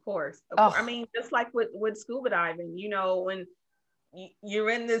 Definitely. Of course. Of course. I Oh, mean, just like with scuba diving, when you're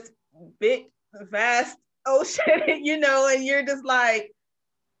in this big, vast ocean, and you're just like,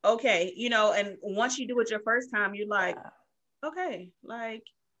 okay, and once you do it your first time, you're like, yeah. okay, like,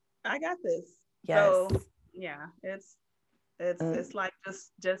 I got this. Yes. So yeah, And it's like,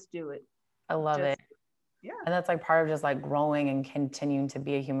 just do it. I love it. Just yeah, And that's like part of just like growing and continuing to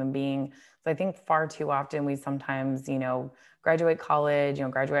be a human being. So I think far too often we sometimes, graduate college,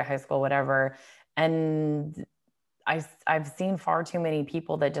 graduate high school, whatever. And I've seen far too many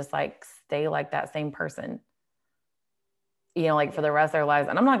people that just like stay like that same person, like for yeah, the rest of their lives.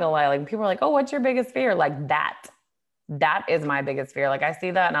 And I'm not gonna lie, like people are like, oh, what's your biggest fear? Like that is my biggest fear. Like I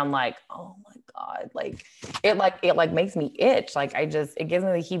see that and I'm like, oh my God, like it makes me itch. Like it gives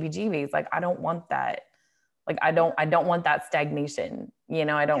me the heebie-jeebies. Like I don't want that. Like yeah, I don't want that stagnation. I don't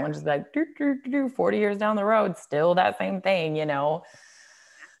yeah. want to just be like 40 years down the road, still that same thing.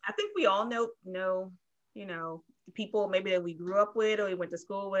 I think we all know, you know, people maybe that we grew up with or we went to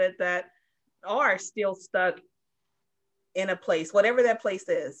school with that are still stuck in a place, whatever that place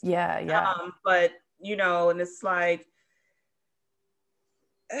is. Yeah, yeah. But and it's like,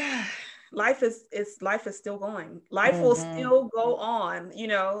 life is still going. Life will Hmm. still go on,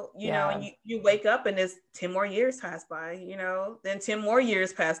 and Yeah, you wake up and there's 10 more years pass by, then 10 more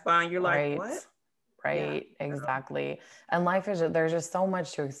years pass by and you're like, right. what? Yeah. Right, So, exactly. And life is there's just so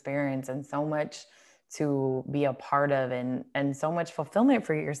much to experience and so much, to be a part of, and so much fulfillment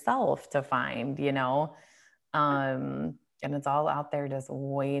for yourself to find, and it's all out there just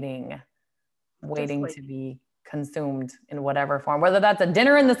waiting to be consumed in whatever form, whether that's a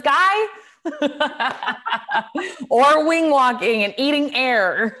dinner in the sky or wing walking and eating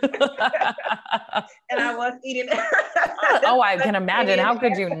air. And I was eating air. Oh, I can imagine. How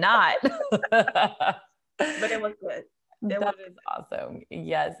could you not? But it was good. That is awesome.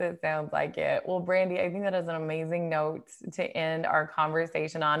 Yes, it sounds like it. Well, Brandy, I think that is an amazing note to end our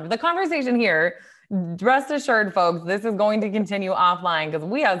conversation on. The conversation here, rest assured, folks, this is going to continue offline because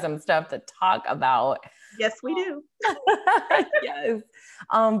we have some stuff to talk about. Yes, we do. Yes.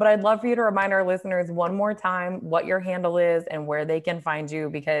 But I'd love for you to remind our listeners one more time what your handle is and where they can find you,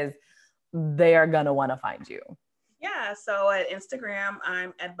 because they are going to want to find you. Yeah, so at Instagram,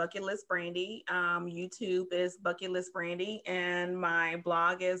 I'm at Bucket List Brandy. YouTube is Bucket List Brandy, and my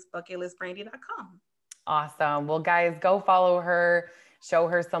blog is bucketlistbrandy.com. Awesome. Well, guys, go follow her, show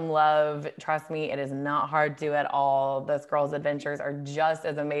her some love. Trust me, it is not hard to at all. This girl's adventures are just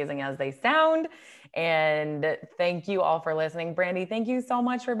as amazing as they sound. And thank you all for listening. Brandy, thank you so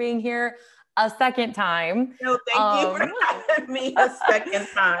much for being here a second time. No, thank you for having me a second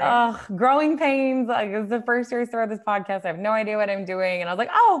time. Growing pains. Like, it's the first year I started this podcast. I have no idea what I'm doing. And I was like,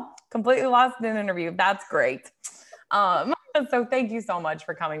 oh, completely lost in an interview. That's great. So thank you so much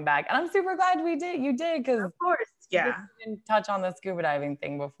for coming back. And I'm super glad you did. Because of course, yeah. We didn't touch on the scuba diving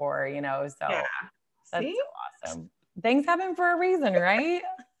thing before, so yeah. That's so awesome. Things happen for a reason, right?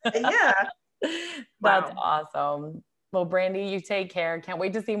 Yeah. That's awesome. Well, Brandy, you take care. Can't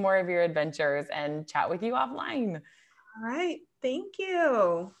wait to see more of your adventures and chat with you offline. All right. Thank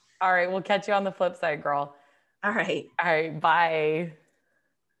you. All right. We'll catch you on the flip side, girl. All right. All right. Bye.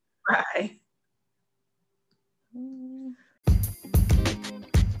 Bye.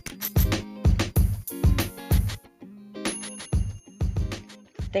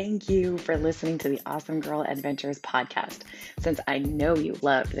 Thank you for listening to the Awesome Girl Adventures podcast. Since I know you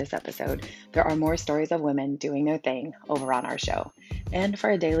loved this episode, there are more stories of women doing their thing over on our show. And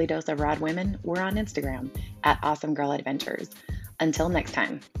for a daily dose of rad women, we're on Instagram at Awesome Girl Adventures. Until next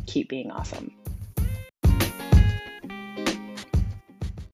time, keep being awesome.